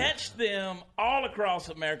 Yeah. Catch them all across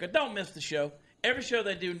America. Don't miss the show. Every show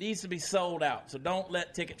they do needs to be sold out, so don't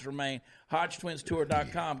let tickets remain.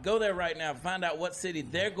 HodgetwinsTour.com. Go there right now. Find out what city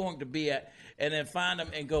they're going to be at, and then find them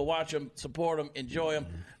and go watch them, support them, enjoy them.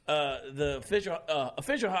 The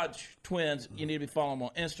official Hodge Twins, you need to be following them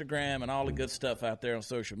on Instagram and all the good stuff out there on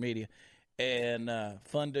social media. And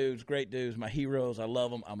fun dudes, great dudes, my heroes. I love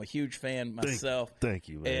them. I'm a huge fan myself. Thank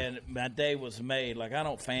you, man. And my day was made. Like, I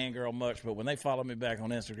don't fangirl much, but when they follow me back on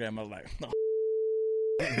Instagram, I was like, oh.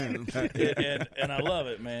 and I love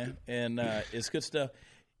it, man. And it's good stuff.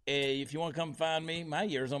 If you want to come find me, my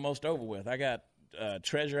year's almost over with. I got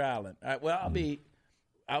Treasure Island. I'll be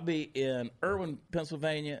in Irwin,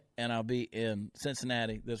 Pennsylvania, and I'll be in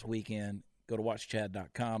Cincinnati this weekend. Go to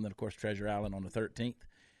watchchad.com. Then, of course, Treasure Island on the 13th.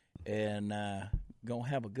 And gonna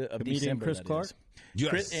have a good December. Chris Clark?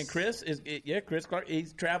 Yes. Chris Clark.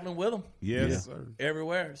 He's traveling with them. Yes, sir.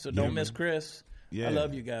 Everywhere. So don't miss Chris. Yeah. I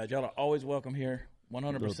love you guys. Y'all are always welcome here.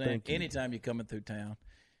 100%. thank you. Anytime you're coming through town.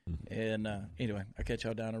 And anyway, I'll catch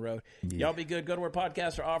y'all down the road. Y'all be good. Go to where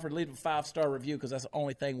podcasts are offered. Leave a 5-star review because that's the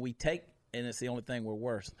only thing we take, and it's the only thing we're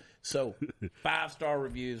worth. So 5-star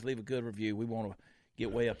reviews. Leave a good review. We want to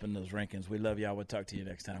get way up in those rankings. We love y'all. We'll talk to you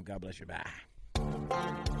next time. God bless you. Bye.